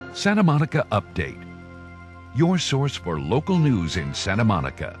Santa Monica Update, your source for local news in Santa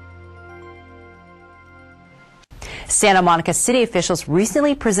Monica. Santa Monica City officials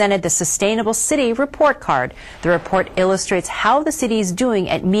recently presented the Sustainable City Report Card. The report illustrates how the city is doing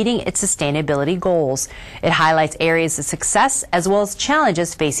at meeting its sustainability goals. It highlights areas of success as well as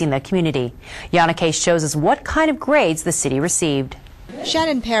challenges facing the community. Yana Kay shows us what kind of grades the city received.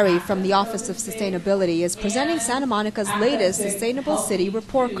 Shannon Perry from the Office of Sustainability is presenting Santa Monica's latest Sustainable City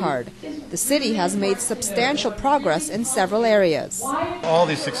Report Card. The city has made substantial progress in several areas. All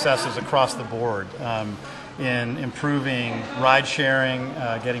these successes across the board in improving ride sharing,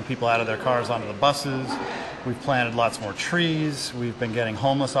 getting people out of their cars onto the buses. We've planted lots more trees. We've been getting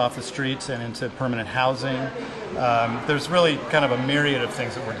homeless off the streets and into permanent housing. There's really kind of a myriad of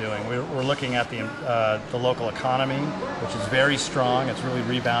things that we're doing. We're looking at the local economy, which is very strong. It's really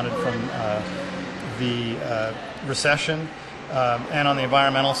rebounded from the recession. And on the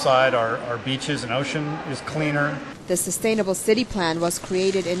environmental side, our beaches and ocean is cleaner. The Sustainable City Plan was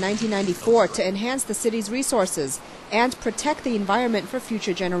created in 1994 to enhance the city's resources and protect the environment for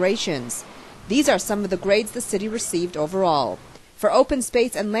future generations. These are some of the grades the city received overall. For open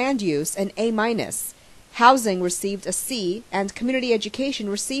space and land use, an A-. Housing received a C, and community education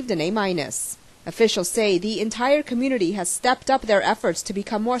received an A-. Officials say the entire community has stepped up their efforts to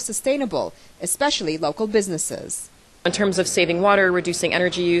become more sustainable, especially local businesses. In terms of saving water, reducing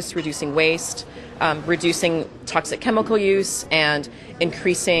energy use, reducing waste, reducing toxic chemical use, and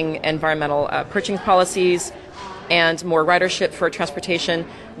increasing environmental purchasing policies, and more ridership for transportation,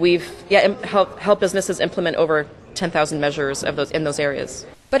 we've helped businesses implement over 10,000 measures of those in those areas.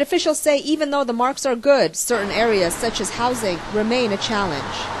 But officials say even though the marks are good, certain areas such as housing remain a challenge.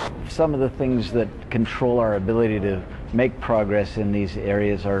 Some of the things that control our ability to make progress in these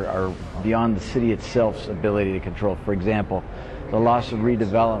areas are beyond the city itself's ability to control. For example, the loss of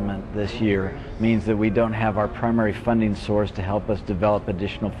redevelopment this year means that we don't have our primary funding source to help us develop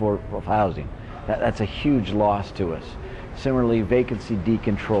additional affordable housing. That's a huge loss to us. Similarly, vacancy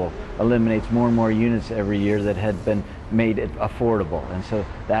decontrol eliminates more and more units every year that had been made affordable, and so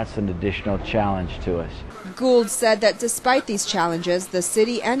that's an additional challenge to us. Gould said that despite these challenges, the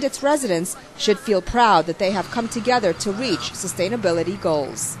city and its residents should feel proud that they have come together to reach sustainability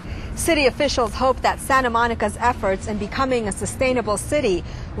goals. City officials hope that Santa Monica's efforts in becoming a sustainable city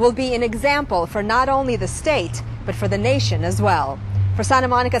will be an example for not only the state, but for the nation as well. For Santa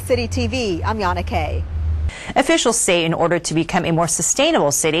Monica City TV, I'm Yana Kay. Officials say in order to become a more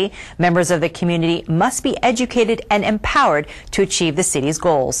sustainable city, members of the community must be educated and empowered to achieve the city's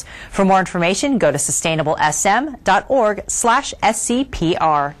goals. For more information, go to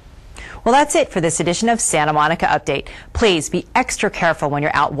sustainablesm.org/SCPR. Well, that's it for this edition of Santa Monica Update. Please be extra careful when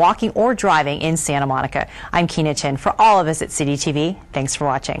you're out walking or driving in Santa Monica. I'm Keena Chin. For all of us at City TV, thanks for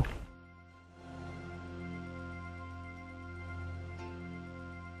watching.